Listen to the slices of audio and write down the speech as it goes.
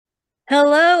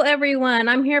Hello, everyone.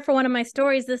 I'm here for one of my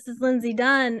stories. This is Lindsay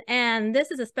Dunn, and this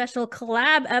is a special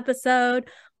collab episode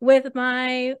with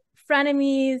my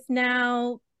frenemies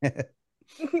now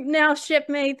now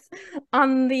shipmates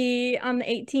on the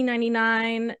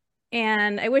 1899.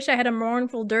 And I wish I had a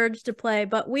mournful dirge to play,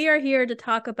 but we are here to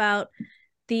talk about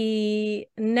the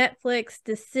Netflix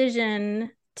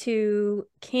decision to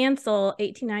cancel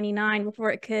 1899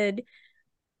 before it could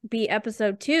be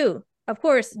episode 2. Of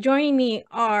course, joining me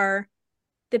are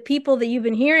the people that you've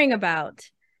been hearing about.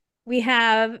 We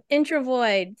have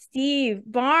Introvoid, Steve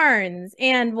Barnes,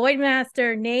 and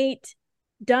Voidmaster Nate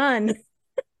Dunn.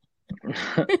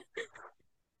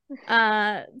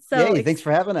 uh so Yay, ex- thanks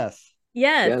for having us.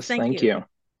 yes, Yes, thank thank you. you.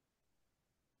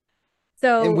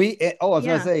 So I was going to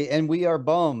yeah, say, and we are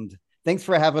bummed. Thanks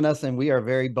for having us, and we are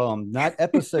very bummed. Not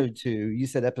episode two. You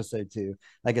said episode two.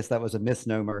 I guess that was a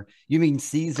misnomer. You mean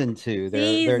season two.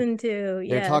 season 2, They're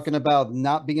yes. talking about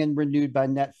not being renewed by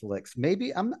Netflix.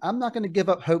 Maybe I'm not going to give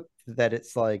up hope that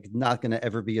it's like not going to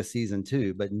ever be a season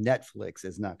two, but Netflix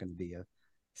is not going to be a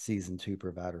season two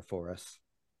provider for us.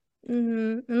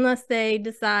 Unless they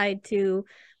decide to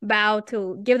bow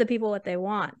to give the people what they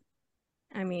want.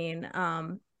 I mean,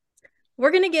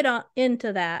 we're going to get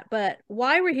into that, but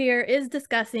why we're here is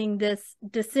discussing this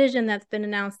decision that's been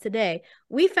announced today.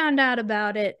 We found out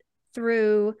about it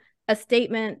through a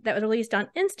statement that was released on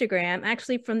Instagram,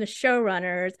 actually from the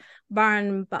showrunners,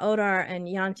 Baran Baodar and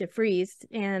Jantje Fries,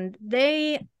 and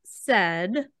they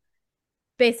said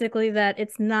basically that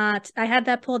it's not, I had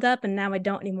that pulled up and now I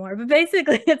don't anymore, but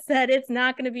basically it said it's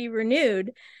not going to be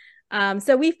renewed.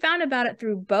 So we found about it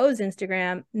through Bo's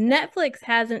Instagram. Netflix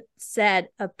hasn't said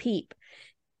a peep.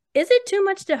 Is it too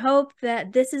much to hope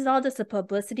that this is all just a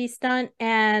publicity stunt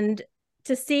and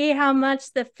to see how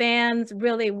much the fans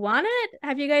really want it?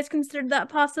 Have you guys considered that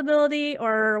possibility?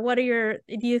 Or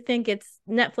do you think it's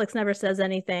Netflix never says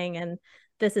anything and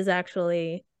this is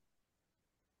actually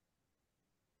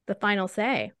the final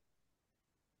say?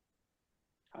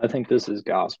 I think this is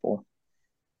gospel.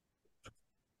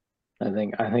 I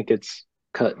think it's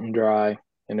cut and dry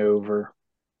and over,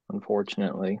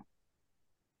 unfortunately.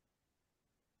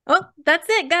 Oh, that's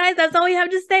it, guys. That's all we have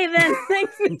to say then.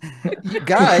 Thanks. You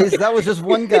guys, that was just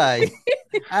one guy.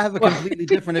 I have a Well, completely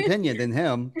different opinion than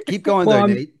him. Keep going well,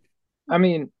 though, Nate. I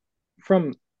mean,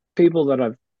 from people that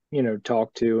I've,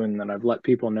 talked to and that I've let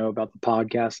people know about the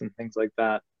podcast and things like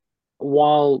that.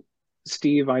 While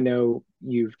Steve, I know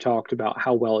you've talked about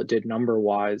how well it did number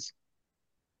wise,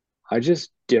 I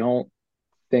just don't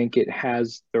think it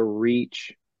has the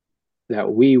reach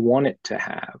that we want it to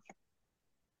have.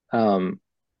 Um,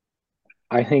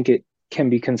 I think it can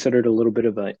be considered a little bit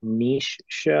of a niche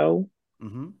show.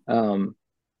 Mm-hmm. Um,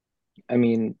 I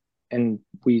mean, and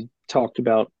we talked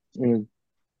about in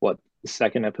the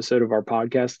second episode of our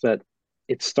podcast that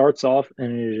it starts off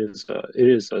and it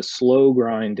is a slow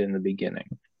grind in the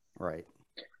beginning. Right.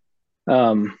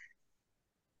 Um,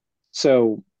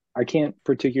 so I can't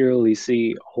particularly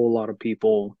see a whole lot of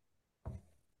people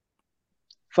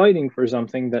fighting for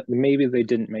something that maybe they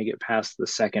didn't make it past the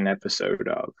second episode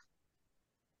of.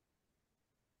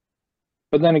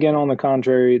 But then again, on the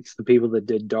contrary, it's the people that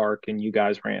did Dark, and you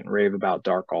guys rant and rave about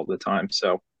Dark all the time.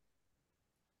 So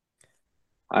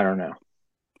I don't know.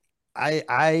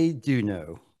 I do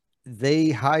know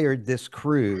they hired this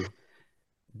crew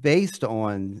based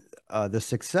on the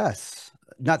success,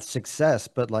 not success,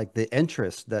 but like the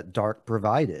interest that Dark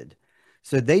provided.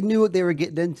 So they knew what they were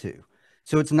getting into.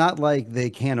 So it's not like they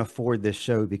can't afford this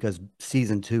show because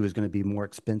season two is going to be more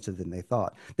expensive than they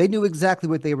thought. They knew exactly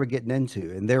what they were getting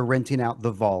into, and they're renting out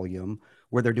the volume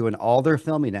where they're doing all their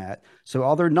filming at. So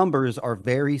all their numbers are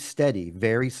very steady,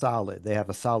 very solid. They have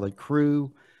a solid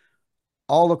crew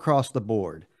all across the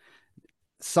board.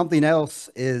 Something else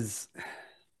is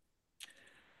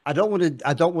I don't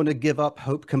want to give up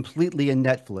hope completely in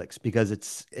Netflix because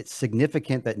it's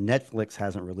significant that Netflix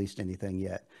hasn't released anything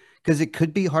yet because it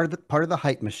could be part of the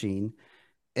hype machine.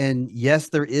 And yes,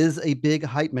 there is a big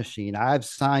hype machine. I've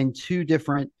signed two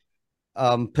different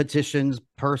petitions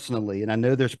personally, and I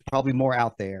know there's probably more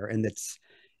out there, and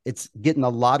it's getting a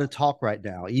lot of talk right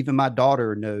now. Even my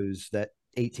daughter knows that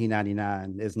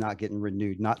 1899 is not getting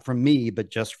renewed, not from me, but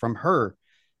just from her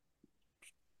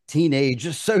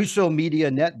teenage social media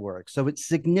network. So it's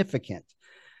significant.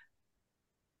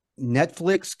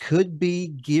 Netflix could be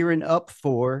gearing up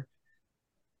for.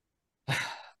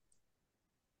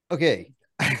 Okay.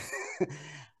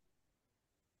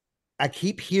 I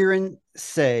keep hearing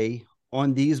say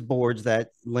on these boards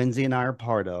that Lindsay and I are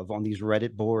part of, on these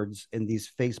Reddit boards and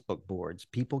these Facebook boards,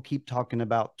 people keep talking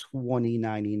about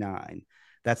 2099.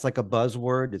 That's like a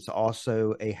buzzword. It's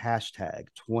also a hashtag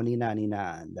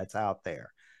 2099 that's out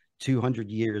there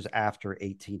 200 years after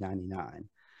 1899.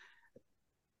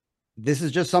 This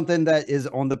is just something that is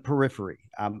on the periphery.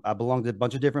 I belong to a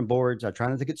bunch of different boards. I try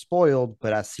not to get spoiled,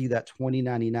 but I see that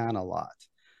 2099 a lot.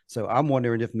 So I'm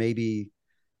wondering if maybe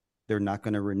they're not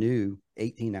going to renew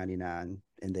 1899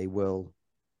 and they will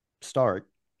start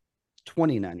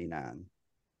 2099.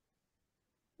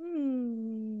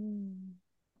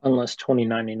 Unless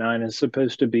 2099 is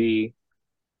supposed to be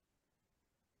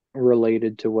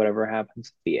related to whatever happens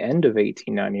at the end of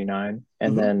 1899,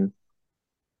 and then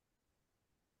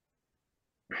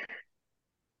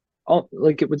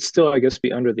like it would still, I guess,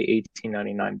 be under the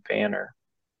 1899 banner.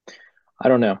 I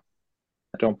don't know.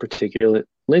 I don't particularly.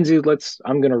 Lindsay,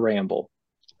 I'm going to ramble.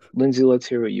 Lindsay, let's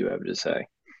hear what you have to say.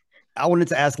 I wanted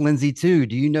to ask Lindsay too.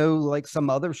 Do you know like some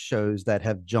other shows that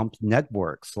have jumped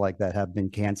networks, like that have been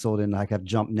canceled and like have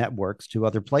jumped networks to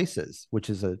other places, which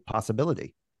is a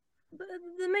possibility?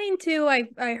 The main two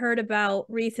I heard about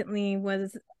recently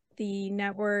was the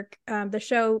network, the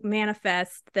show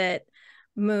Manifest, that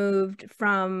moved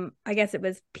from, I guess it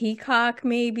was Peacock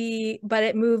maybe, but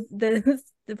it moved, the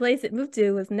place it moved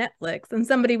to was Netflix. And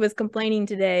somebody was complaining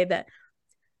today that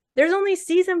there's only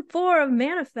season 4 of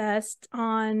Manifest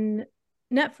on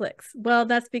Netflix. Well,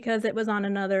 that's because it was on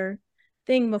another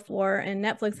thing before, and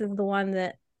Netflix is the one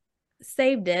that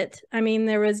saved it. I mean,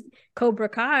 there was Cobra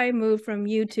Kai moved from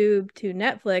YouTube to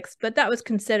Netflix, but that was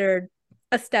considered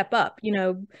a step up. You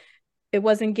know, it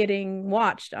wasn't getting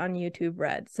watched on YouTube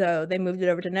Red, so they moved it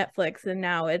over to Netflix, and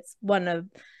now it's one of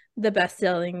the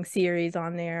best-selling series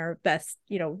on there, best,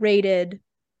 rated.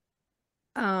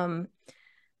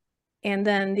 And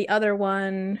then the other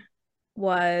one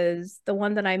was the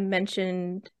one that I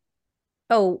mentioned.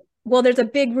 Oh, well, there's a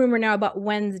big rumor now about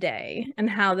Wednesday and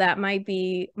how that might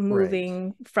be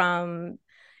moving from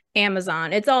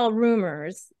Amazon. It's all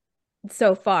rumors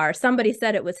so far. Somebody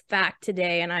said it was fact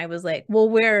today, and I was like, well,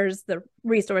 where's the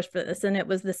resource for this? And it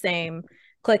was the same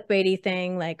clickbaity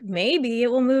thing, like maybe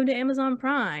it will move to Amazon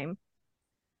Prime.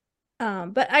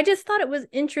 But I just thought it was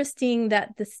interesting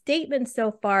that the statement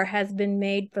so far has been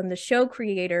made from the show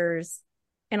creators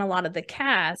and a lot of the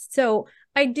cast. So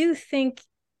I do think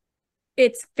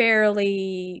it's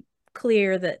fairly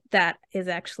clear that that is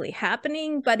actually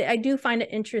happening. But I do find it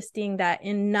interesting that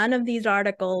in none of these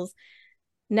articles,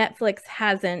 Netflix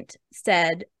hasn't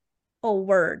said a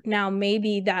word. Now,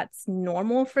 maybe that's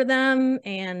normal for them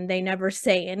and they never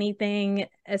say anything,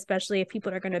 especially if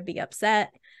people are going to be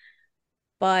upset.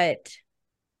 But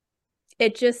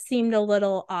it just seemed a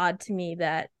little odd to me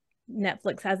that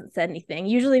Netflix hasn't said anything.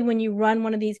 Usually when you run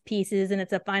one of these pieces and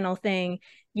it's a final thing,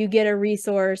 you get a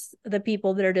resource, the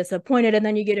people that are disappointed, and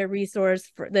then you get a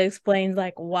resource that explains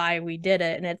like why we did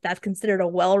it. And that's considered a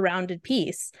well-rounded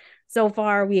piece. So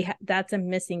far, that's a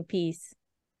missing piece.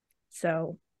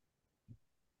 So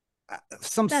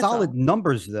some solid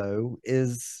numbers, though,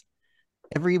 is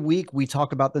every week we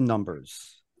talk about the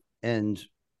numbers. And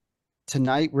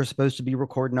tonight we're supposed to be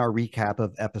recording our recap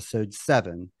of episode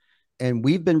 7. And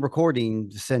we've been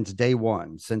recording since day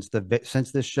one, since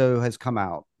this show has come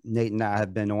out. Nate and I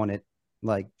have been on it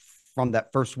like from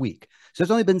that first week. So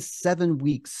it's only been 7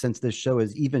 weeks since this show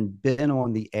has even been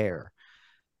on the air.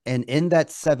 And in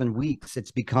that 7 weeks,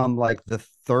 it's become like the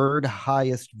 3rd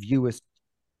highest viewed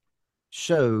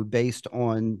show based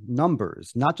on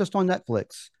numbers, not just on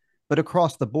Netflix, but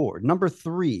across the board. Number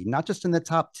 3, not just in the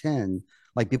top 10,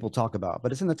 like people talk about,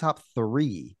 but it's in the top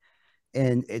 3.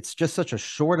 And it's just such a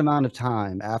short amount of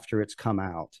time after it's come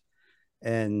out.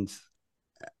 And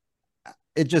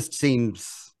it just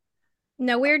seems.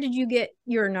 Now, where did you get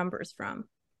your numbers from?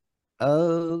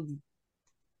 I'll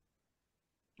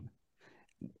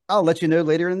let you know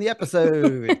later in the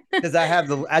episode because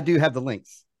I do have the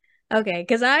links. Okay,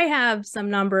 because I have some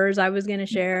numbers I was going to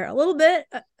share a little bit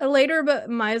later, but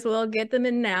might as well get them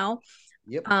in now.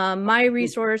 Yep. My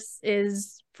resource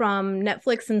is from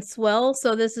Netflix and Swell.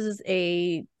 So this is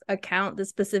a account that's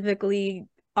specifically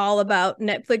all about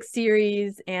Netflix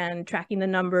series and tracking the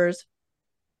numbers.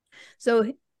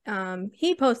 So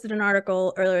he posted an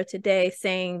article earlier today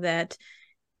saying that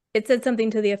it said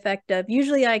something to the effect of,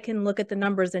 usually I can look at the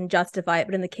numbers and justify it,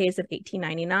 but in the case of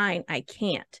 1899, I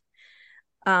can't.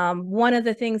 One of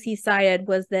the things he cited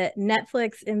was that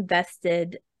Netflix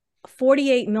invested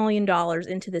 $48 million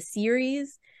into the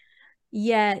series,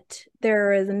 yet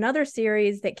there is another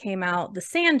series that came out, The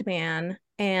Sandman,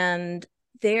 and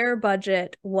their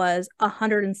budget was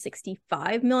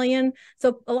 $165 million.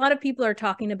 So a lot of people are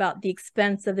talking about the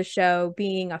expense of the show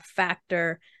being a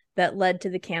factor that led to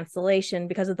the cancellation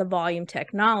because of the volume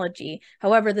technology.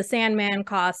 However, the Sandman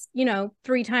cost,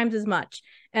 3 times as much,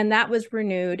 and that was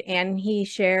renewed, and he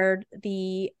shared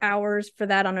the hours for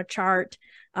that on a chart.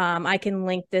 I can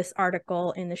link this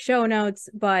article in the show notes,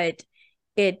 but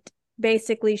it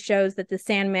basically shows that the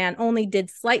Sandman only did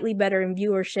slightly better in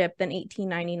viewership than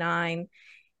 1899,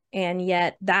 and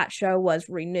yet that show was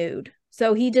renewed.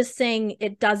 So he just saying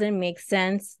it doesn't make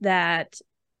sense that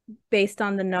based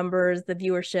on the numbers, the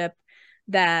viewership,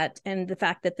 that and the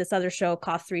fact that this other show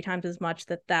costs 3 times as much,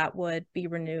 that would be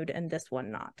renewed and this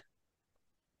one not.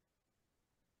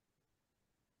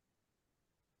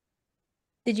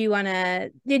 Did you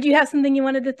have something you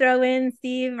wanted to throw in,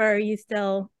 Steve, or are you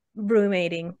still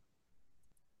ruminating?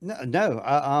 No.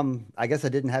 I guess I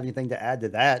didn't have anything to add to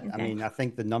that. Okay. I mean, I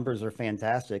think the numbers are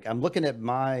fantastic. I'm looking at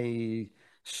my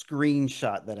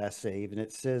screenshot that I saved, and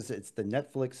it says it's the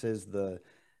Netflix is the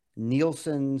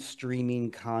Nielsen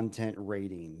streaming content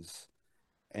ratings,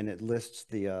 and it lists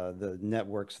the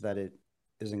networks that it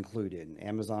is included in: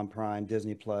 Amazon Prime,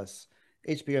 Disney Plus,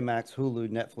 HBO Max, Hulu,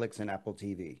 Netflix, and Apple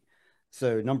TV.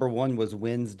 So number 1 was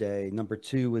Wednesday, number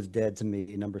 2 was Dead to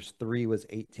Me, number 3 was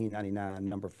 1899,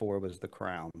 number 4 was The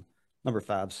Crown, number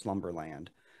 5 Slumberland.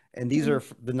 And these are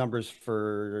the numbers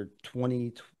for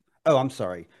I'm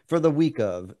sorry, for the week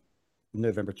of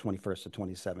November 21st to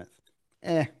 27th.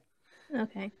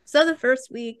 Okay. So the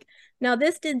first week. Now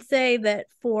this did say that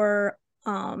for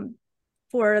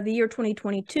the year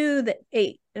 2022, that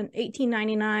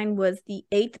 1899 was the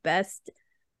 8th best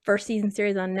first season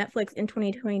series on Netflix in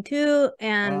 2022,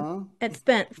 and it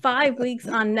spent 5 weeks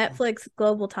on Netflix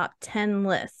global top 10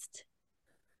 list.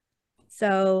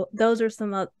 So those are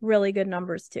some really good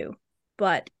numbers too.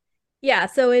 But yeah,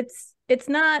 so it's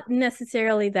not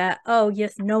necessarily that, oh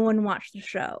yes, no one watched the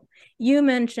show. You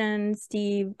mentioned,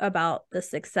 Steve, about the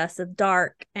success of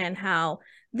Dark and how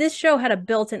this show had a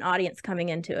built-in audience coming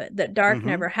into it that Dark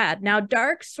never had. Now,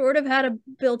 Dark sort of had a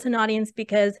built-in audience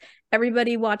because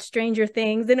everybody watched Stranger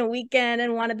Things in a weekend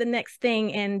and wanted the next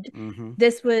thing. And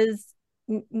this was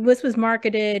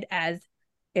marketed as,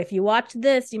 if you watch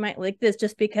this, you might like this,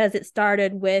 just because it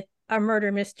started with a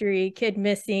murder mystery, kid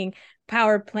missing,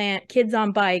 power plant, kids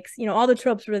on bikes, all the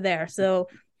tropes were there. So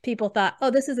people thought,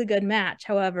 oh, this is a good match.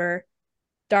 However,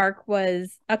 Dark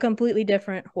was a completely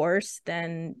different horse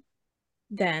than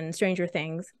Stranger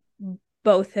Things.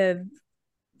 Both have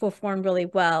performed really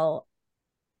well.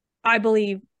 I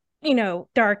believe,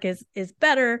 Dark is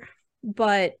better,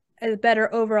 but a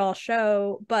better overall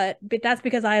show, but that's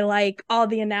because I like all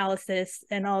the analysis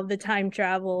and all of the time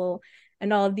travel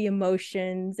and all of the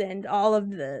emotions and all of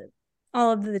the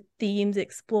themes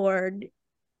explored,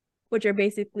 which are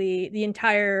basically the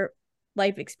entire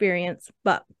life experience.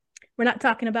 But we're not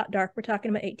talking about Dark, we're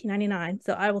talking about 1899,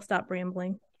 so I will stop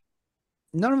rambling.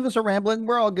 None of us are rambling.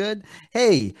 We're all good.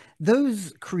 Hey,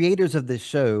 those creators of this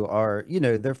show are,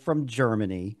 they're from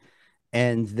Germany,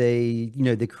 and they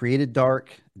created Dark.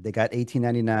 They got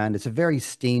 1899. It's a very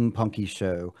steampunky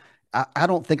show. I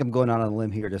don't think I'm going out on a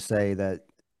limb here to say that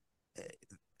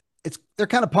they're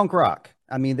kind of punk rock.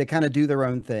 I mean, they kind of do their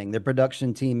own thing. Their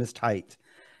production team is tight.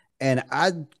 And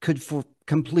I could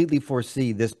completely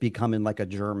foresee this becoming like a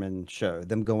German show,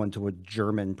 them going to a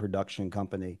German production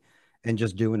company and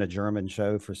just doing a German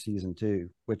show for season 2,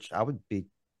 which I would be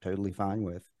totally fine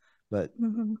with. But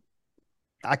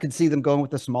I could see them going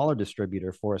with a smaller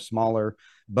distributor for a smaller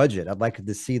budget. I'd like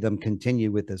to see them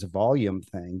continue with this volume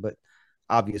thing, but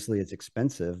obviously it's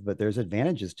expensive, but there's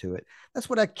advantages to it. That's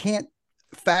what I can't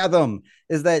fathom,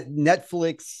 is that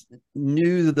Netflix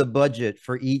knew the budget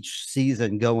for each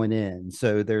season going in.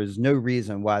 So there's no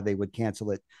reason why they would cancel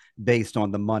it based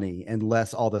on the money,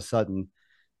 unless all of a sudden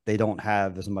they don't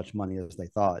have as much money as they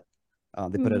thought.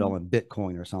 They put it all in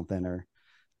Bitcoin or something, or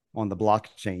on the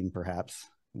blockchain, perhaps.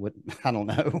 What, I don't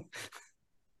know.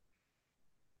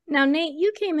 Now, Nate,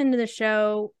 you came into the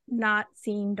show not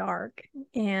seeing Dark,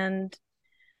 and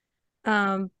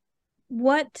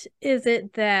what is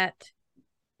it that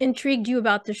intrigued you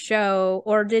about the show,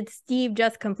 or did Steve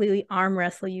just completely arm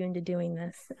wrestle you into doing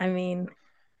this? I mean,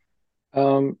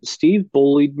 Steve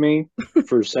bullied me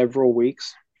for several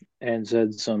weeks and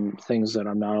said some things that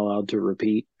I'm not allowed to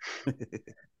repeat.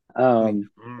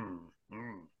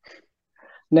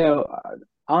 No,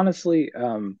 honestly,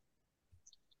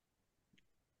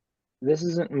 this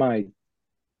isn't my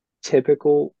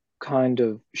typical kind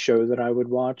of show that I would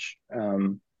watch.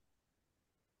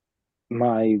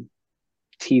 My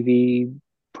TV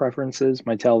preferences,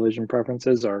 my television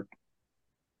preferences are,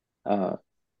 to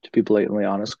be blatantly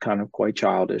honest, kind of quite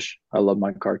childish. I love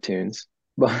my cartoons,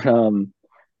 but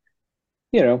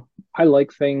I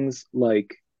like things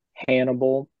like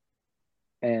Hannibal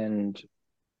And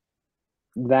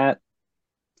that,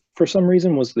 for some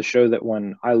reason, was the show that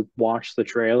when I watched the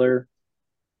trailer,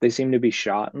 they seemed to be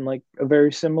shot in like a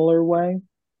very similar way.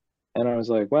 And I was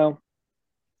like, well,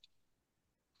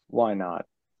 why not?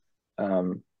 I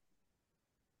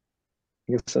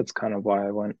guess that's kind of why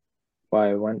I went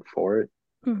for it.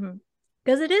 Mm-hmm.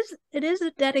 Because it is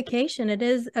a dedication, it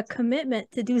is a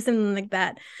commitment to do something like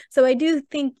that. So I do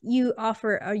think you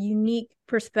offer a unique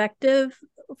perspective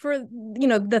for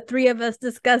the three of us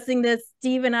discussing this.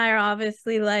 Steve and I are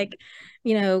obviously like,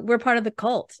 we're part of the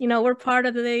cult. We're part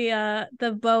of the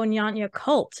Bo and Yanya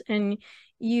cult, and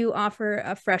you offer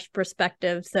a fresh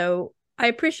perspective. So I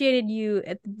appreciated you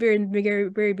at the very,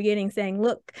 very beginning saying,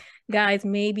 "Look, guys,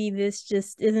 maybe this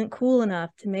just isn't cool enough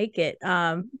to make it."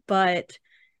 But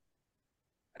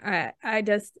I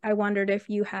wondered if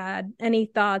you had any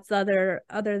thoughts other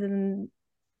than,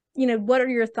 what are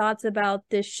your thoughts about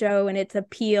this show and its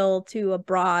appeal to a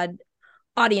broad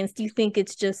audience? Do you think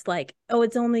it's just like, oh,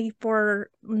 it's only for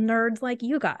nerds like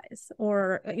you guys,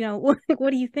 or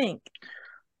what do you think?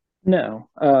 No.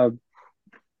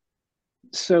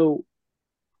 So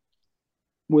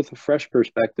with a fresh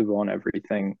perspective on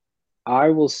everything, I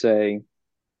will say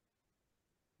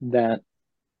that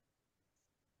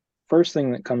first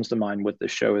thing that comes to mind with the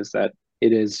show is that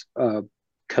it is a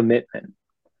commitment.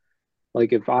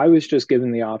 Like if I was just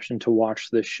given the option to watch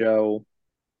this show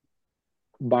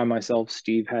by myself,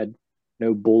 Steve had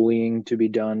no bullying to be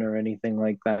done or anything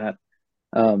like that.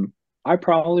 I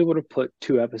probably would have put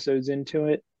 2 episodes into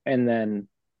it and then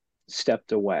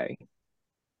stepped away.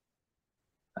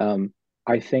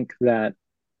 I think that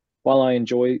while I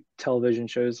enjoy television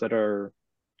shows that are,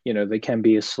 they can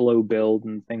be a slow build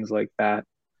and things like that,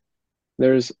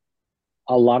 there's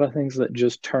a lot of things that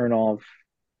just turn off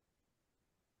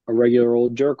a regular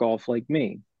old jerk off like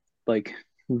me. Like,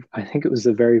 I think it was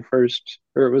the very first,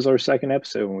 or it was our second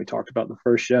episode when we talked about the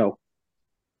first show.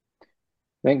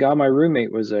 Thank God my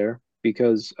roommate was there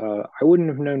because I wouldn't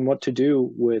have known what to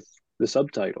do with the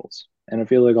subtitles. And I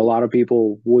feel like a lot of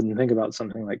people wouldn't think about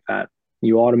something like that.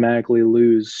 You automatically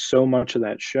lose so much of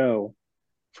that show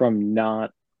from not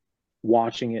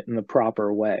watching it in the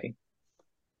proper way.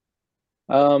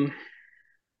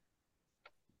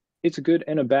 It's a good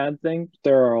and a bad thing.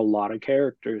 There are a lot of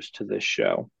characters to this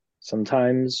show.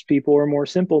 Sometimes people are more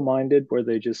simple minded where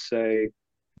they just say,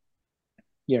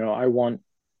 I want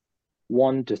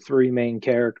 1 to 3 main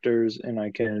characters and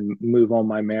I can move on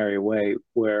my merry way.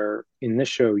 Where in this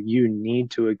show, you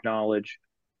need to acknowledge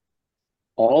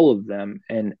all of them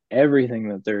and everything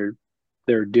that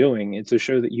they're doing. It's a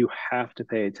show that you have to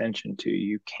pay attention to.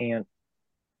 You can't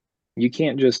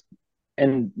just,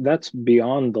 and that's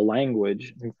beyond the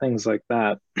language and things like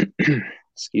that.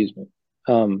 Excuse me.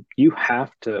 You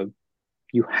have to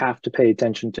pay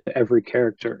attention to every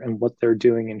character and what they're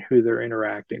doing and who they're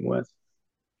interacting with.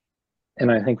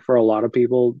 And I think for a lot of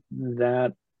people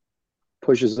that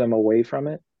pushes them away from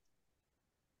it,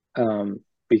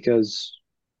 because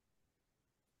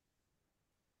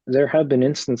there have been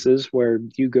instances where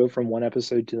you go from one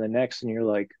episode to the next and you're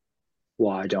like,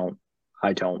 well, I don't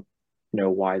know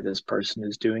why this person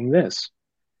is doing this.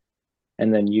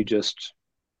 And then you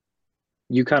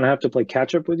kind of have to play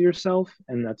catch up with yourself,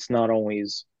 and that's not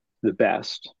always the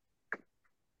best.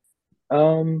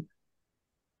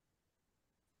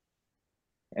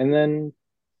 And then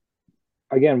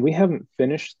again, we haven't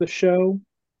finished the show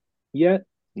yet.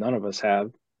 None of us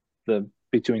have,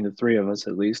 between the three of us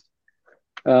at least.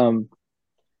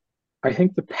 I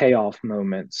think the payoff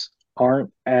moments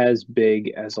aren't as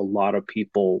big as a lot of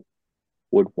people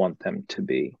would want them to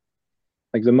be.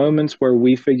 Like the moments where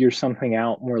we figure something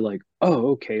out and we're like,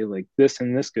 oh, okay, like this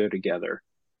and this go together.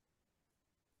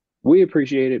 We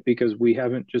appreciate it because we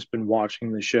haven't just been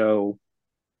watching the show,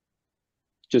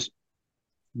 just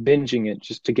binging it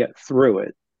just to get through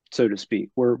it, so to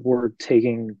speak. We're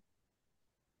taking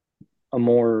a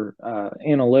more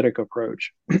analytic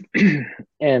approach.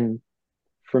 And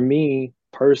for me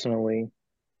personally,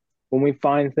 when we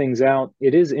find things out,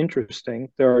 it is interesting.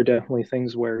 There are definitely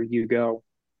things where you go,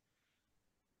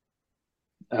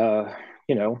 oh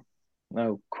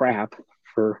crap,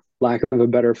 for lack of a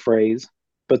better phrase.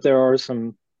 But there are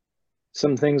some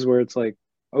things where it's like,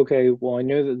 okay, well, I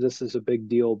know that this is a big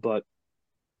deal, but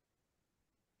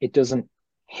it doesn't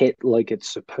hit like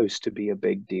it's supposed to be a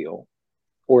big deal,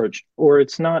 or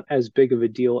it's not as big of a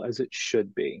deal as it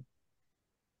should be.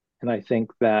 And I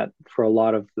think that for a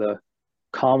lot of the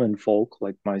common folk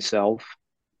like myself,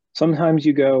 sometimes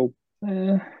you go,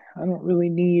 I don't really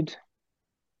need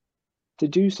to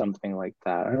do something like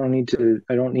that. I don't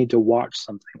need to watch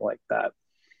something like that.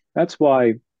 That's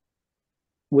why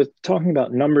with talking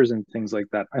about numbers and things like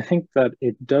that, I think that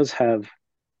it does have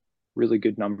really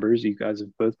good numbers. You guys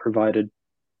have both provided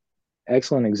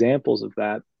excellent examples of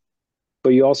that.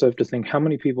 But you also have to think how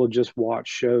many people just watch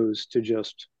shows to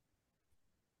just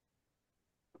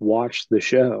watch the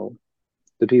show.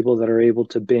 The people that are able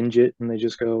to binge it and they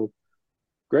just go,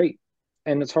 great.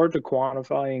 And it's hard to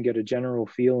quantify and get a general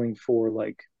feeling for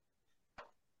like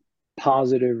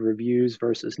positive reviews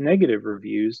versus negative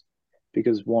reviews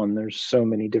because one, there's so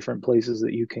many different places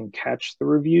that you can catch the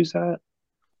reviews at.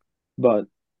 But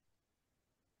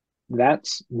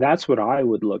that's what I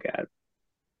would look at.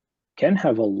 Can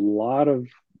have a lot of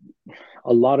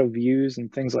views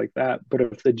and things like that, but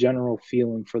if the general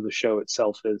feeling for the show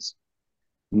itself is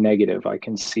negative, I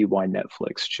can see why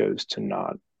Netflix chose to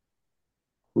not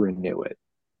renew it.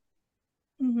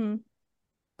 Mm-hmm.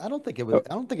 I don't think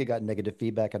it got negative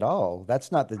feedback at all.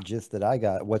 That's not the gist that I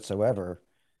got whatsoever.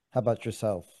 How about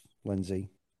yourself,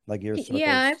 Lindsay? Like your circles?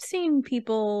 Yeah, I've seen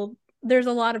people, there's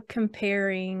a lot of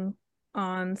comparing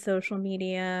on social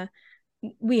media.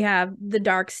 We have the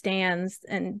dark stands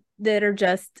and that are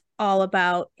just all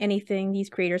about anything these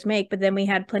creators make. But then we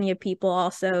had plenty of people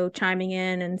also chiming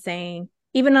in and saying,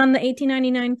 even on the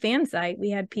 1899 fan site,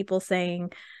 we had people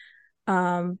saying,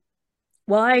 well,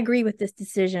 I agree with this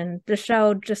decision. The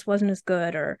show just wasn't as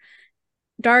good, or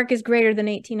dark is greater than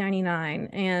 1899,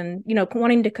 and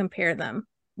wanting to compare them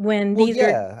when these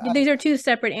are two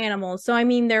separate animals. So I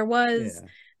mean, there was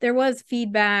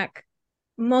feedback.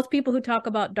 Most people who talk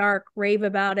about dark rave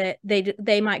about it.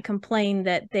 They might complain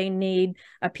that they need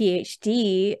a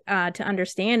PhD to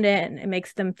understand it, and it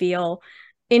makes them feel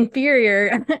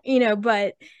inferior,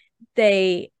 but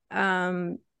they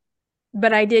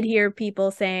but I did hear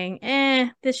people saying,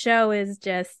 this show is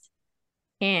just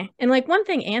And like one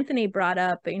thing Anthony brought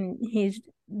up, and he's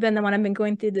been the one I've been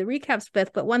going through the recaps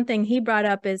with, but one thing he brought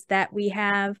up is that we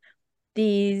have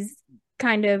these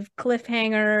kind of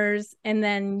cliffhangers and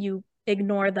then you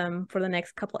ignore them for the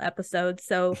next couple episodes.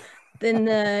 So in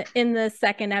the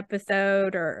second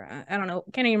episode, or I don't know,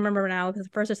 can't even remember now if it's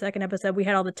the first or second episode, we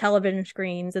had all the television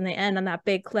screens and they end on that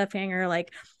big cliffhanger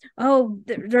like, oh,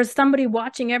 there's somebody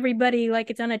watching everybody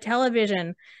like it's on a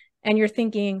television. And you're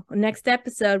thinking, next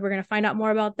episode, we're going to find out more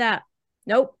about that.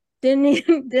 Nope,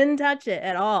 didn't touch it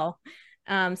at all.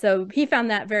 So he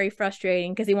found that very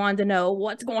frustrating because he wanted to know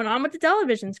what's going on with the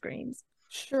television screens.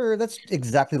 Sure, that's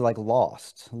exactly like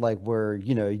Lost, like where,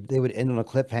 they would end on a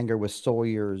cliffhanger with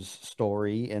Sawyer's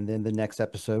story, and then the next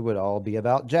episode would all be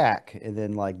about Jack. And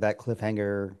then like that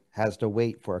cliffhanger has to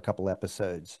wait for a couple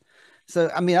episodes. So,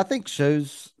 I mean, I think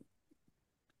shows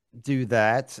do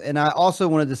that. And I also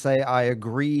wanted to say I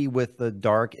agree with the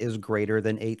dark is greater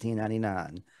than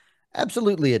 1899.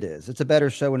 Absolutely it is. It's a better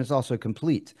show and it's also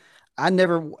complete. I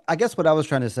guess what I was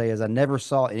trying to say is I never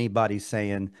saw anybody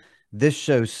saying this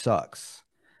show sucks.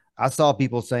 I saw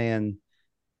people saying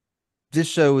this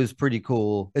show is pretty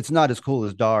cool. It's not as cool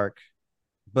as Dark,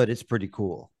 but it's pretty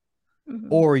cool. Mm-hmm.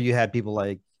 Or you had people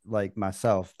like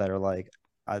myself that are like,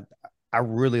 I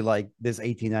really like this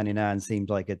 1899 seems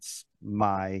like it's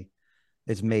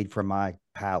made for my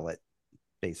palate,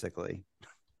 basically.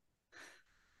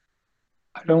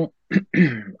 I don't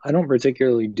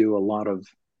particularly do a lot of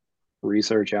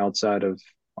research outside of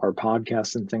our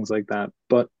podcast and things like that,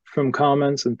 but from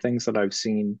comments and things that I've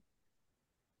seen,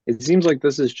 it seems like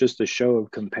this is just a show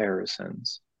of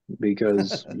comparisons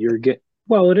because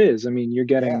it is. I mean, you're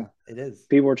getting it is.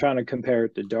 People are trying to compare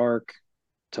it to Dark,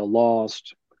 to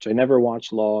Lost, which I never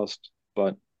watched Lost,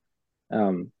 but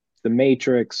The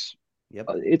Matrix. Yep.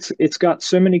 It's got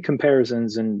so many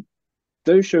comparisons, and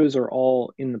those shows are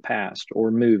all in the past, or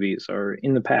movies are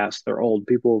in the past. They're old.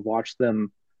 People have watched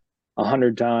them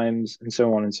 100 times and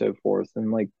so on and so forth.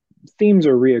 And like themes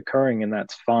are reoccurring and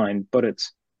that's fine, but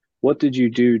it's what did you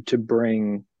do to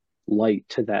bring light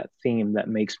to that theme that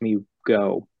makes me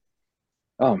go,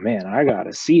 oh man, I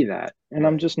gotta see that. And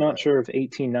I'm just not sure if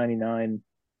 1899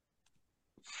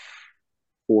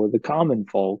 for the common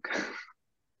folk.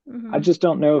 Mm-hmm. I just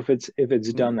don't know if it's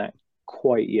done that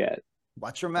quite yet.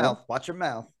 Watch your mouth. Watch your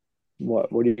mouth.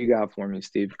 What do you got for me,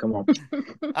 Steve? Come on.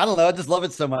 I don't know. I just love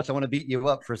it so much. I want to beat you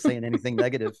up for saying anything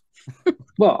negative.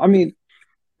 Well, I mean,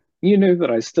 you know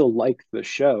that I still like the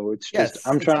show. It's just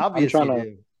I'm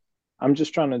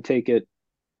just trying to take it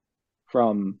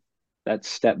from that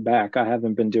step back. I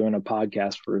haven't been doing a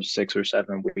podcast for 6 or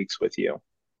 7 weeks with you.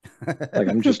 Like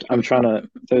I'm trying to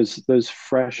those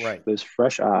fresh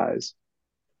eyes.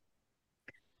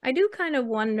 I do kind of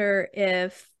wonder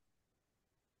if,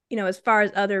 as far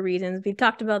as other reasons, we've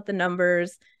talked about the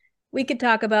numbers. We could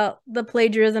talk about the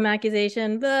plagiarism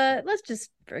accusation, but let's just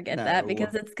forget that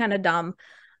because it's kind of dumb.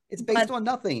 It's But based on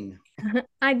nothing.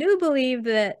 I do believe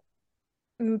that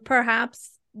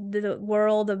perhaps the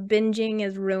world of binging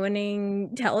is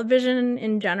ruining television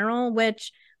in general,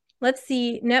 which, let's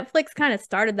see, Netflix kind of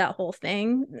started that whole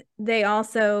thing. They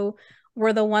also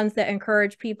were the ones that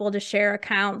encouraged people to share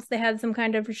accounts. They had some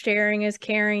kind of sharing is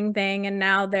caring thing, and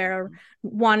now they're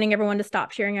wanting everyone to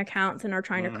stop sharing accounts and are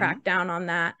trying to crack down on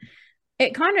that.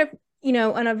 It kind of,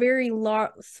 on a very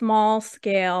small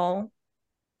scale,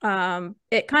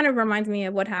 it kind of reminds me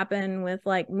of what happened with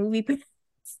like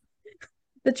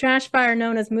the trash fire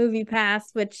known as Movie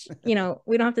Pass, which, we don't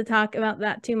have to talk about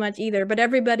that too much either, but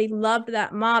everybody loved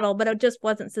that model, but it just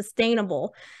wasn't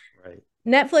sustainable. Right.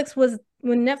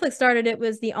 When Netflix started, it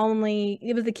was the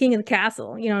king of the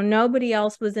castle. Nobody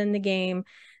else was in the game.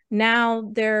 Now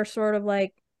they're sort of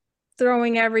like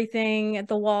throwing everything at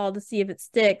the wall to see if it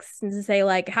sticks and to say,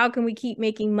 like, how can we keep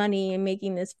making money and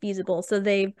making this feasible? So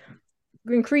they've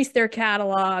increased their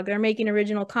catalog. They're making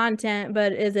original content,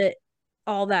 but is it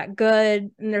all that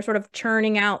good? And they're sort of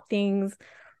churning out things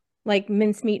like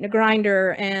mincemeat in a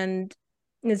grinder, and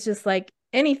it's just like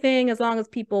anything, as long as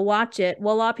people watch it.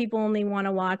 Well, a lot of people only want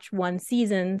to watch one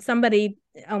season. Somebody,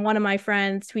 one of my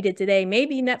friends, tweeted today,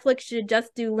 maybe Netflix should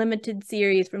just do limited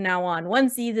series from now on, one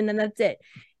season and that's it,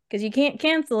 because you can't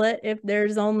cancel it if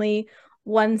there's only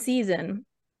one season.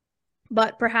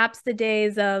 But perhaps the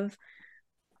days of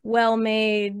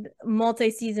well-made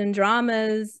multi-season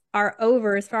dramas are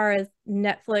over as far as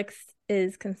Netflix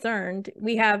is concerned.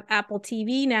 We have Apple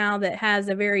TV now that has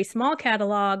a very small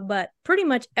catalog, but pretty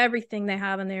much everything they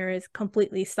have in there is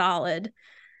completely solid.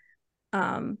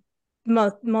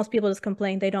 Most people just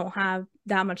complain they don't have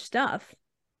that much stuff,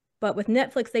 but with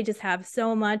Netflix they just have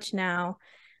so much now.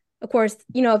 Of course,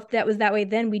 if that was that way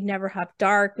then, we'd never have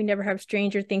Dark, we never have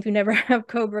Stranger Things, we never have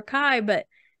Cobra Kai, but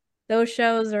those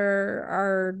shows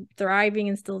are thriving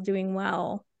and still doing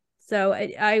well. So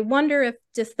I wonder if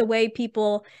just the way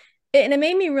people, and it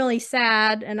made me really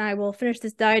sad, and I will finish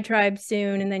this diatribe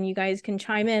soon and then you guys can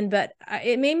chime in, but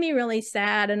it made me really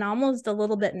sad and almost a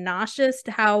little bit nauseous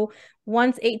to how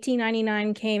once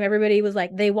 1899 came, everybody was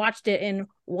like, they watched it in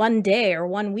one day or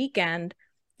one weekend,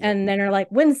 and then they're like,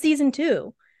 when's season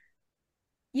 2?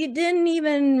 You didn't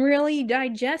even really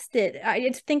digest it. I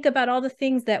just think about all the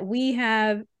things that we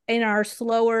have in our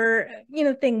slower,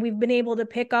 thing. We've been able to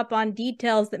pick up on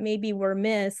details that maybe were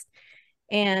missed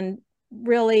and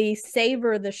really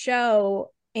savor the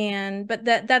show. But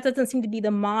that doesn't seem to be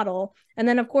the model. And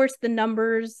then of course the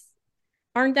numbers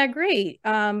aren't that great.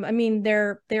 I mean,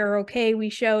 they're okay, we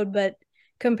showed, but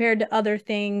compared to other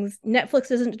things, Netflix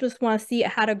doesn't just want to see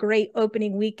it had a great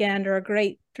opening weekend or a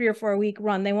great 3 or 4 week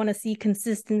run. They want to see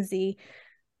consistency,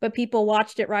 but people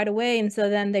watched it right away, and so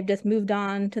then they've just moved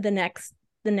on to the next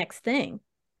thing.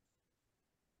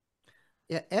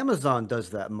 Yeah, Amazon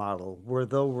does that model where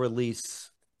they'll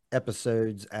release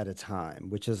episodes at a time,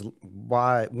 which is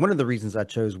why one of the reasons I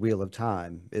chose Wheel of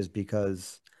Time is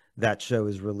because that show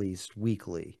is released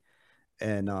weekly.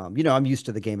 And I'm used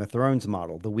to the Game of Thrones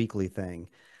model, the weekly thing.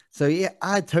 So yeah,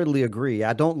 I totally agree.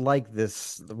 I don't like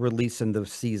this releasing the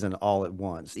season all at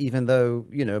once, even though,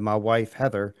 my wife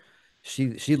Heather,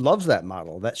 she loves that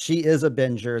model. That she is a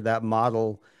binger. That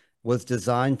model was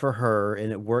designed for her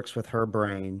and it works with her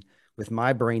brain. With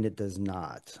my brain, it does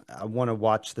not. I want to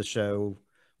watch the show,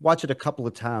 watch it a couple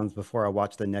of times before I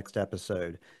watch the next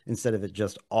episode instead of it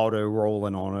just auto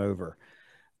rolling on over.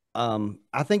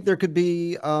 I think there could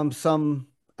be I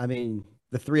mean,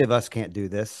 the three of us can't do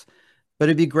this, but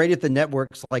it'd be great if the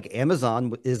networks like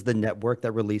Amazon is the network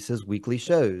that releases weekly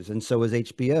shows, and so is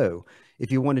HBO.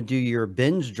 If you want to do your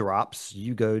binge drops,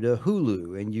 you go to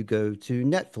Hulu and you go to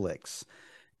Netflix.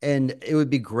 And it would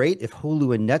be great if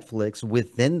Hulu and Netflix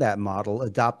within that model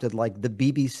adopted like the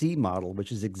BBC model,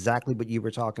 which is exactly what you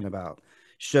were talking about.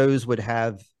 Shows would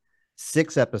have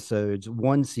 6 episodes,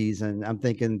 one season. I'm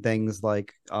thinking things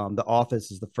like The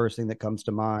Office is the first thing that comes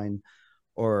to mind,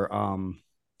 or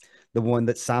the one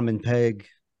that Simon Pegg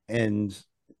and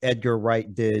Edgar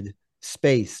Wright did,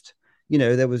 Spaced.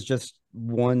 There was just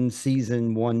one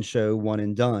season, one show, one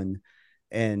and done.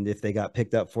 And if they got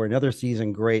picked up for another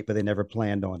season, great, but they never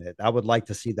planned on it. I would like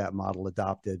to see that model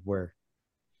adopted where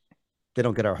they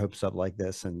don't get our hopes up like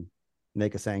this and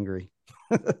make us angry.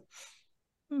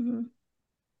 Mm-hmm.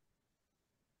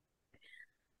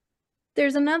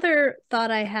 There's another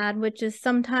thought I had, which is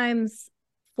sometimes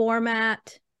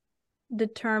format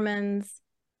determines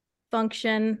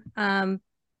function. I'm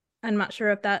not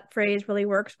sure if that phrase really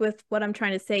works with what I'm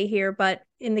trying to say here, but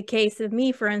in the case of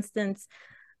me, for instance,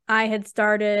 I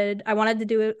wanted to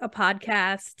do a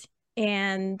podcast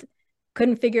and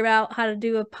couldn't figure out how to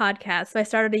do a podcast. So I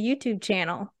started a YouTube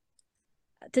channel.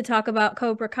 to talk about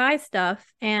Cobra Kai stuff,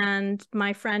 and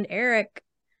my friend Eric,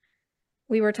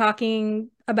 we were talking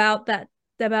about that,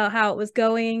 about how it was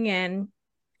going, and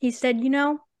he said,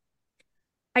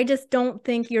 I just don't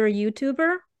think you're a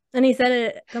YouTuber. And he said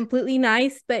it completely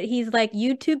nice, but he's like,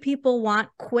 YouTube people want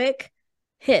quick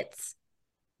hits.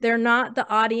 They're not the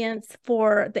audience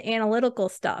for the analytical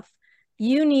stuff.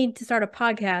 You need to start a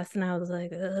podcast. And I was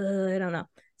like, I don't know.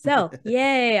 So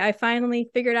yay, I finally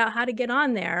figured out how to get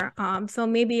on there. So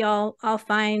maybe I'll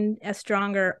find a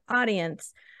stronger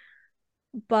audience.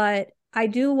 But I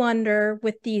do wonder,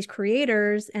 with these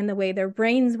creators and the way their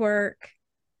brains work,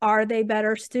 are they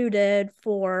better suited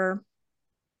for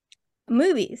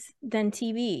movies than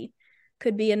TV?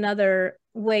 Could be another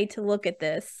way to look at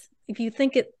this. If you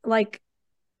think it, like,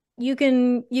 you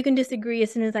can disagree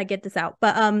as soon as I get this out.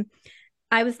 But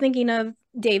I was thinking of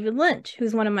David Lynch,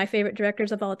 who's one of my favorite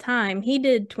directors of all time. He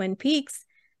did Twin Peaks,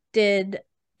 did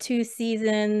 2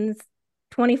 seasons,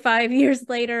 25 years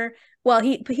later. Well,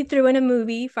 he threw in a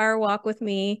movie, Fire Walk with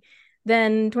Me.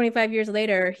 Then 25 years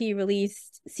later, he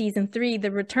released season 3,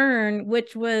 The Return,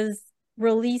 which was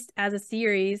released as a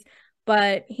series,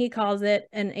 but he calls it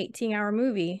an 18-hour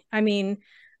movie. I mean,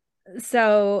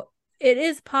 so it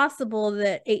is possible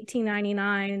that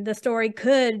 1899, the story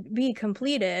could be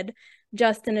completed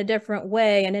just in a different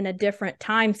way and in a different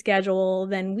time schedule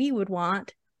than we would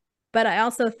want. But I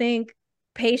also think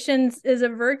patience is a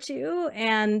virtue.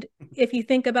 And if you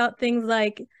think about things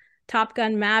like Top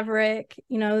Gun Maverick,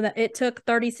 that it took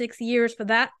 36 years for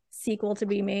that sequel to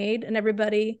be made, and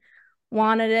everybody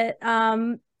wanted it.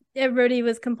 Everybody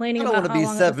was complaining about how long it was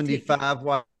taking. I don't want to be 75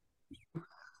 while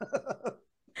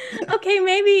Okay,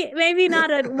 maybe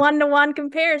not a 1-to-1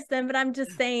 comparison, but I'm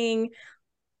just saying,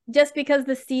 just because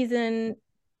the season,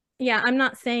 yeah, I'm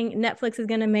not saying Netflix is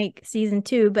going to make season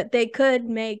 2, but they could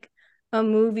make a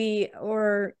movie,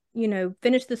 or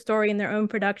finish the story in their own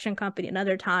production company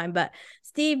another time. But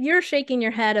Steve, you're shaking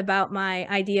your head about my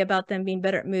idea about them being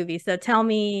better at movies. So tell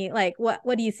me, like,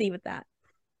 what do you see with that?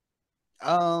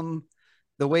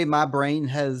 The way my brain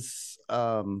has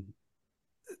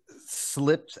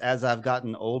slipped as I've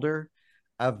gotten older,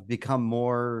 I've become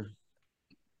more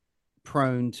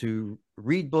prone to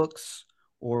read books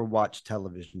or watch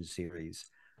television series.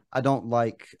 I don't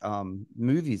like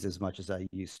movies as much as I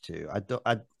used to.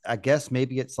 I guess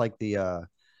maybe it's like the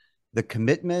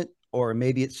commitment, or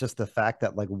maybe it's just the fact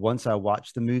that, like, once I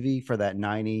watch the movie for that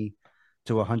 90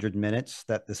 to 100 minutes,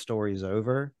 that the story is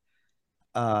over.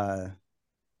 Uh,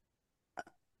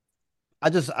 I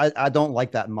don't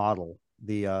like that model,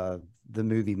 the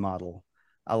movie model.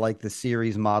 I like the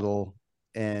series model.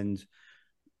 And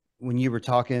when you were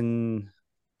talking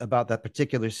about that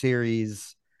particular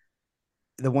series,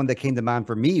 the one that came to mind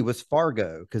for me was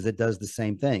Fargo, because it does the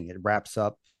same thing. It wraps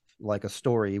up like a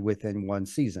story within one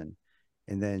season,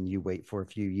 and then you wait for a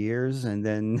few years, and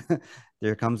then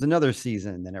there comes another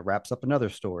season, and it wraps up another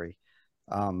story.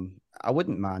 I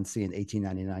wouldn't mind seeing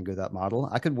 1899 go that model.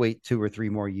 I could wait 2 or 3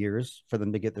 more years for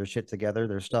them to get their shit together,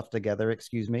 their stuff together,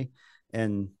 excuse me,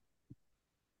 and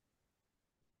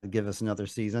give us another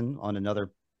season on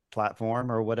another platform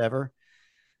or whatever.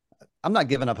 I'm not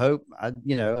giving up hope.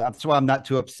 That's why I'm not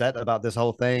too upset about this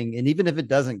whole thing. And even if it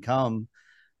doesn't come,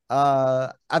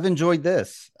 I've enjoyed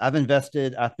this. I've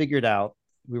invested. I figured out,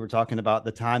 we were talking about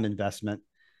the time investment.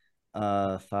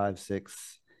 5,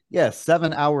 6, yeah,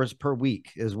 7 hours per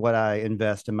week is what I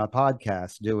invest in my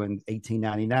podcast, doing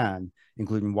 1899,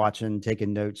 including watching,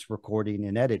 taking notes, recording,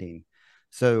 and editing.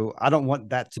 So I don't want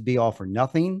that to be all for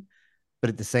nothing, but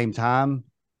at the same time,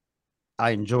 I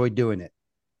enjoy doing it.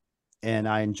 And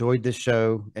I enjoyed this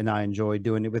show, and I enjoyed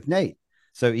doing it with Nate.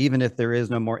 So even if there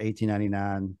is no more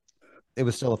 1899, it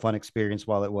was still a fun experience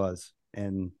while it was.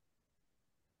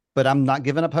 But I'm not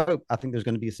giving up hope. I think there's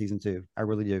going to be a season 2. I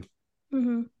really do.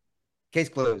 Mm-hmm. Case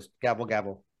closed. Gavel,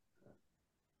 gavel.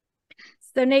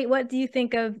 So Nate, what do you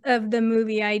think of the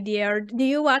movie idea? Or do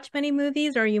you watch many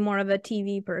movies, or are you more of a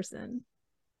TV person?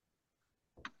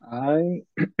 I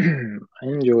I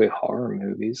enjoy horror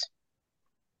movies.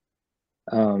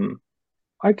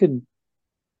 I could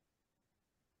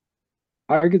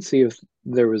see if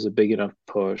there was a big enough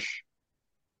push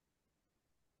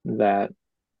that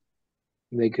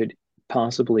they could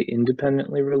possibly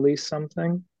independently release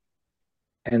something,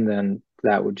 and then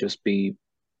that would just be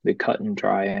the cut and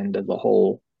dry end of the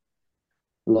whole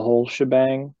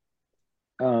shebang.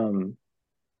 Um,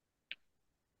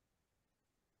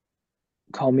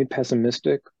 Call me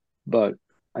pessimistic, but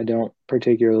I don't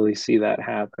particularly see that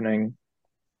happening,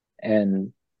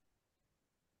 and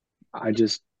I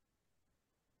just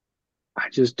I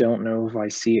just don't know if I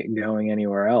see it going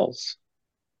anywhere else.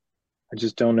 I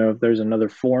just don't know if there's another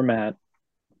format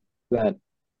that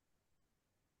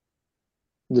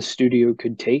the studio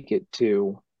could take it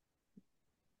to,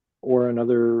 or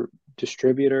another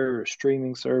distributor or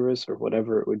streaming service or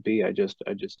whatever it would be. I just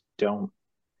don't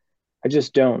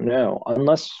know.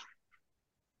 Unless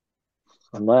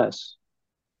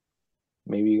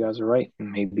maybe you guys are right.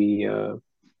 Maybe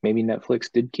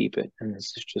Netflix did keep it and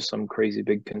this is just some crazy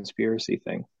big conspiracy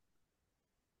thing.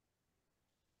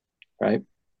 Right?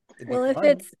 Well,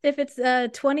 if it's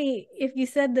 20, if you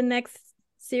said the next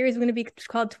series is going to be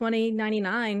called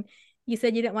 2099, you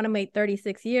said you didn't want to wait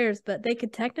 36 years, but they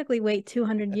could technically wait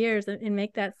 200 years and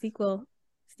make that sequel,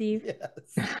 Steve.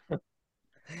 Yes.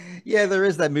 Yeah, there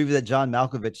is that movie that John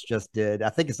Malkovich just did. I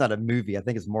think it's not a movie. I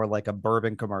think it's more like a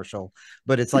bourbon commercial,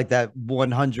 but it's like that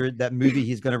 100, that movie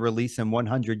he's going to release in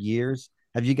 100 years.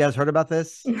 Have you guys heard about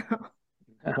this? No.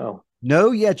 Oh,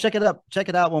 No, yeah, check it up. Check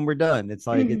it out when we're done. It's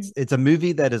like it's a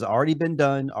movie that has already been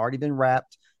done, already been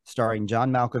wrapped, starring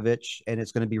John Malkovich, and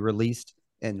it's going to be released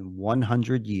in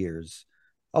 100 years,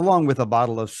 along with a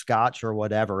bottle of scotch or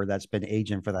whatever that's been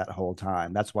aging for that whole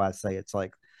time. That's why I say it's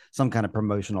like some kind of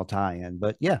promotional tie-in.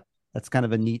 But yeah, that's kind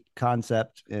of a neat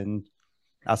concept, and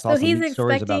I saw So some he's neat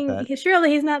stories about expecting, that.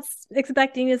 surely he's not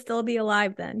expecting to still be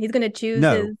alive then. He's going to choose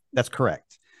No, his. that's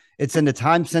correct. It's in the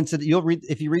time sensitive. You'll read,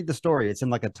 if you read the story, it's in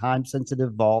like a time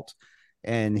sensitive vault,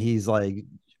 and he's like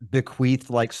bequeathed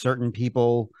like certain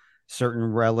people, certain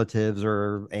relatives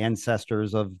or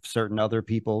ancestors of certain other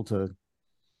people to.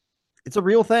 It's a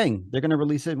real thing. They're going to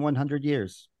release it in 100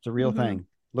 years. It's a real thing.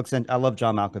 Looks in. I love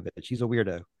John Malkovich. He's a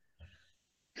weirdo.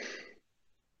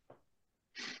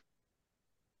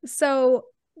 So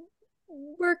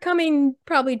we're coming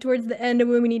probably towards the end of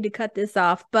when we need to cut this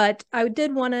off, but I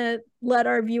did want to let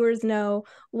our viewers know,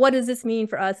 what does this mean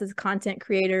for us as content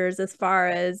creators as far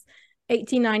as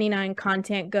 1899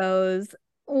 content goes?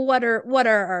 What are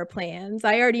our plans?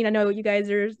 I already know what you guys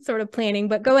are sort of planning,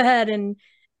 but go ahead and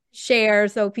share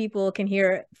so people can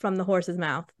hear it from the horse's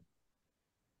mouth.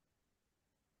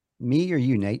 Me or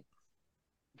you, Nate?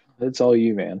 it's all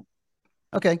you, man.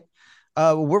 Okay.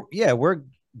 We're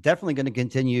definitely going to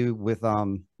continue with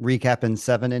recapping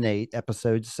 7 and 8,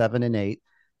 episodes 7 and 8,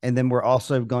 and then we're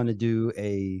also going to do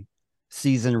a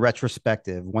season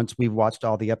retrospective. Once we've watched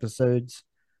all the episodes,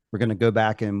 we're going to go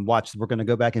back and watch. We're going to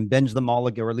go back and binge them all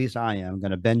again, or at least I am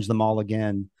going to binge them all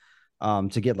again,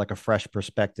 to get like a fresh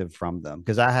perspective from them,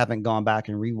 because I haven't gone back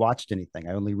and rewatched anything.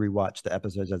 I only rewatched the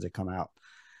episodes as they come out.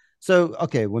 So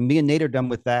okay, when me and Nate are done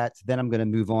with that, then I'm going to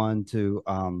move on to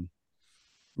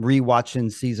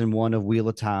rewatching season 1 of Wheel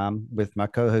of Time with my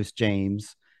co-host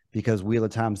James, because Wheel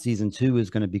of Time season 2 is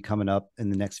going to be coming up in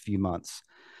the next few months.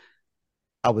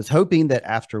 I was hoping that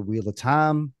after Wheel of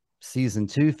Time season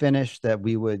 2 finished, that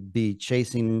we would be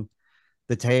chasing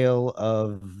the tail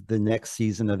of the next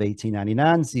season of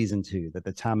 1899 season 2, that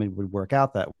the timing would work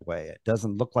out that way. It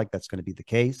doesn't look like that's going to be the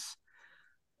case.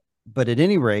 But at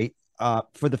any rate,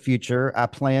 for the future, I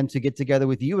plan to get together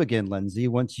with you again, Lindsay,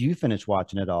 once you finish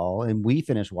watching it all and we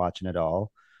finish watching it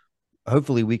all.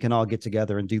 Hopefully we can all get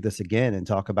together and do this again and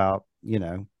talk about,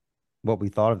 what we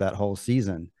thought of that whole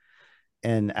season.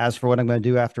 And as for what I'm going to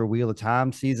do after Wheel of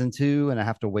Time season 2, and I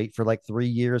have to wait for like 3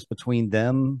 years between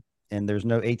them, and there's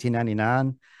no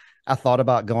 1899, I thought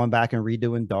about going back and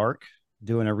redoing Dark,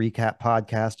 doing a recap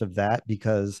podcast of that,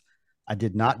 because I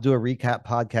did not do a recap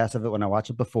podcast of it when I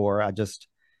watched it before. I just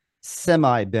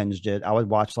semi binged it. I would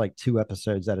watch like 2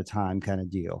 episodes at a time kind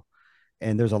of deal.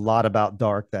 And there's a lot about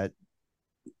Dark that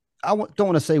don't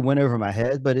want to say went over my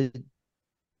head, but it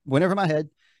went over my head.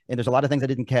 And there's a lot of things I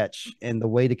didn't catch. And the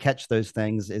way to catch those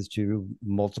things is to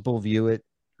multiple view it,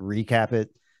 recap it,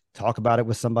 talk about it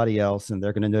with somebody else, and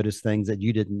they're going to notice things that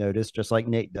you didn't notice, just like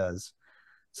Nate does.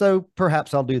 So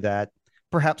perhaps I'll do that.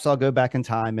 Perhaps I'll go back in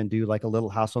time and do like a Little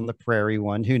House on the Prairie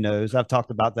one. Who knows? I've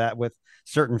talked about that with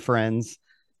certain friends,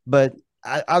 but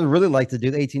I'd really like to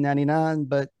do the 1899,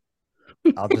 but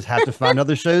I'll just have to find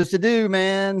other shows to do,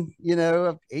 man.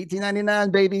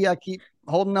 1899, baby. I keep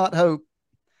holding out hope.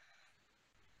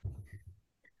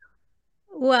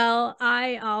 Well,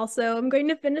 I also am going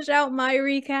to finish out my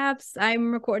recaps.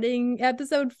 I'm recording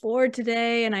episode 4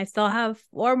 today, and I still have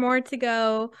 4 more to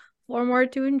go, 4 more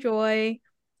to enjoy.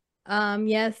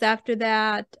 Yes, after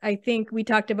that, I think we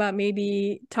talked about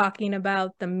maybe talking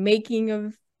about the making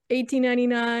of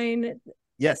 1899.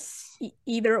 Yes.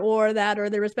 Either or that,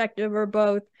 or the respective, or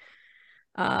both.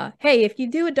 Hey, if you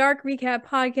do a Dark recap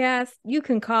podcast, you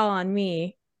can call on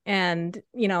me. And,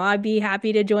 I'd be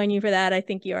happy to join you for that. I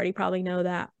think you already probably know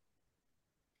that.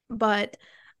 But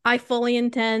I fully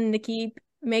intend to keep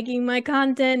making my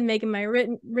content, making my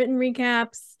written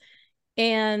recaps.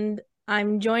 And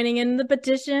I'm joining in the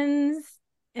petitions,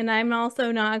 and I'm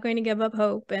also not going to give up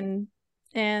hope and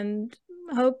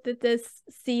hope that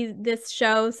this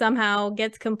show somehow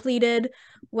gets completed,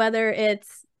 whether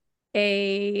it's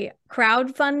a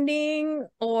crowdfunding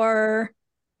or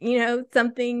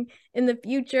something in the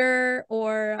future,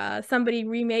 or somebody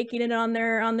remaking it on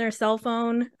their cell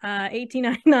phone,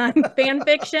 1899 fan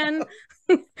fiction.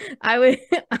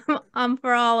 I'm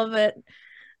for all of it,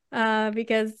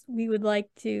 because we would like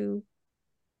to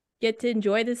get to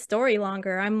enjoy this story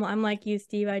longer. I'm like you,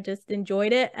 Steve. I just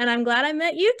enjoyed it, and I'm glad I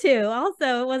met you two.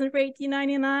 Also, it wasn't for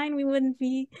 1899, we wouldn't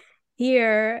be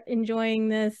here enjoying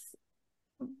this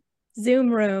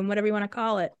Zoom room, whatever you want to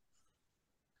call it.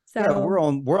 So yeah, we're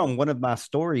on one of my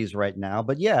stories right now,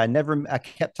 but yeah, I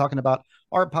kept talking about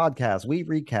our podcast. We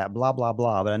recap, blah, blah,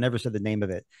 blah, but I never said the name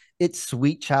of it. It's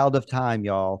Sweet Child of Time,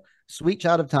 y'all. Sweet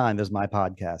Child of Time is my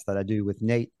podcast that I do with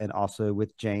Nate and also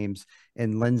with James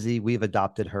and Lindsay. We've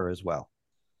adopted her as well.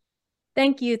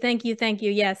 Thank you.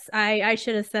 Yes, I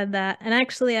should have said that. And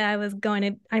actually, I was going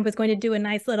to do a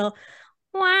nice little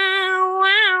wow,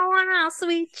 wow, wow,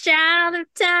 sweet child of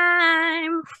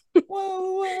time.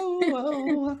 Whoa, whoa,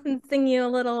 whoa. And sing you a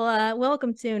little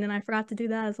welcome tune, and I forgot to do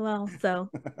that as well. So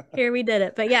here we did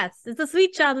it. But yes, it's a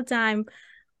Sweet Child of Time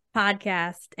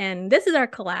podcast, and this is our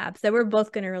collab, so we're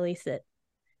both going to release it.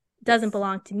 It doesn't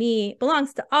belong to me. It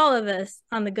belongs to all of us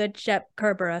on the Good Shep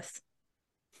Kerberos.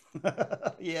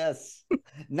 Yes,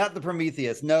 not the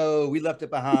Prometheus. No, we left it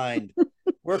behind.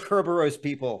 We're Kerberos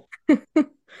people.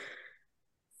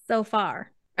 So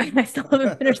far, I still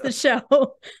haven't finished the show.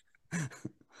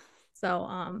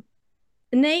 So,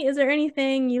 Nate, is there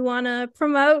anything you want to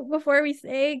promote before we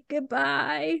say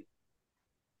goodbye?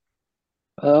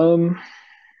 Um,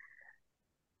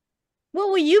 What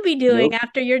will you be doing Nope.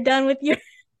 after you're done with your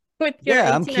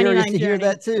Yeah, I'm curious 1899 to hear journey?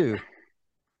 that too.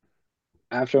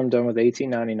 after I'm done with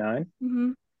 1899,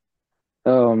 Mm-hmm.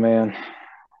 oh man,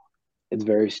 it's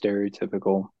very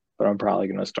stereotypical, but I'm probably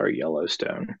gonna start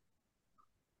Yellowstone.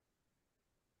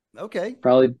 Okay.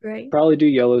 Great. Probably do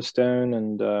Yellowstone,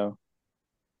 and I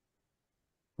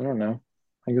don't know.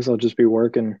 I guess I'll just be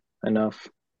working enough.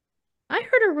 I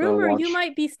heard a rumor you watch.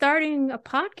 might be starting a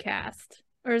podcast,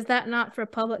 or is that not for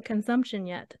public consumption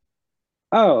yet?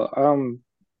 Oh,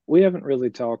 we haven't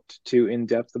really talked too in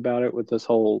depth about it with this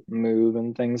whole move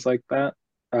and things like that.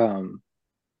 Um,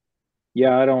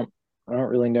 yeah, I don't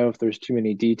really know if there's too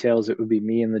many details. It would be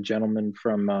me and the gentleman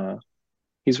from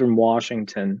he's from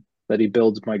Washington that he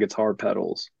builds my guitar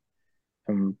pedals.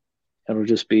 Um, it'll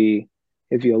just be,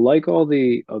 if you like all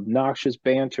the obnoxious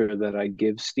banter that I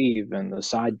give Steve and the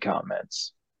side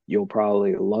comments, you'll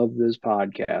probably love this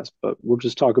podcast. But we'll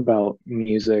just talk about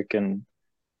music and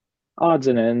odds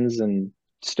and ends and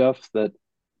stuff that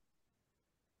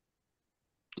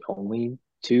only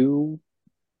two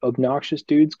obnoxious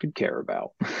dudes could care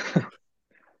about.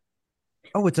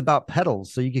 Oh, it's about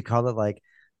pedals, so you could call it like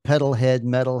pedal head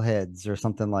metal heads or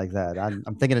something like that. I'm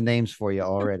thinking of names for you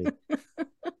already.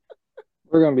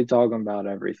 We're going to be talking about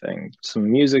everything,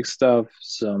 some music stuff,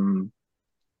 some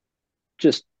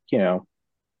just,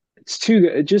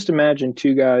 just imagine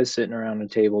two guys sitting around a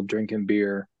table drinking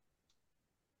beer,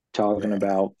 talking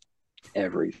about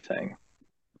everything.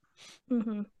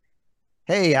 Mm-hmm.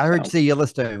 Hey, I heard you say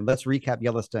Yellowstone. Let's recap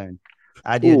Yellowstone.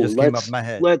 Idea just came up in my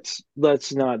head. Let's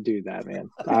not do that, man.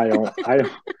 I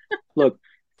don't look,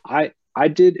 I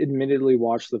did admittedly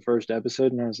watch the first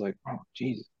episode and I was like, oh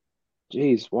geez,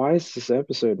 why is this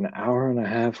episode an hour and a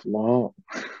half long?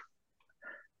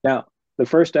 Now, the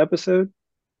first episode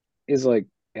is like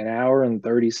an hour and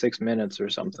 36 minutes or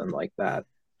something like that.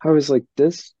 I was like,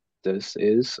 this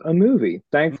is a movie.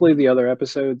 Thankfully, the other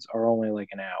episodes are only like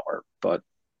an hour, but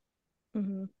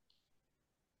Mm-hmm.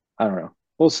 I don't know.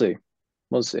 We'll see.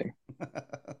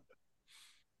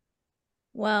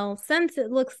 Well, since it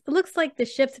looks like the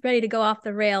ship's ready to go off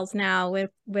the rails now,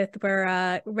 with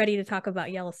we're ready to talk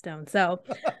about Yellowstone. So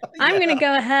I'm gonna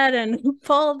go ahead and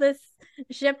pull this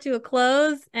ship to a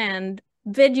close and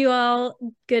bid you all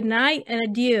good night and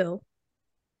adieu.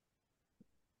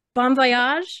 Bon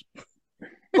voyage.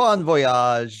 Bon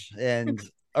voyage and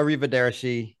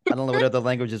arrivederci. I don't know what other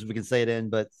languages we can say it in,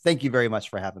 but thank you very much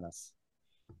for having us.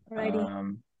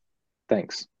 Alrighty.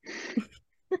 Thanks.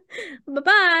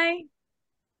 Bye-bye.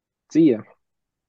 See ya.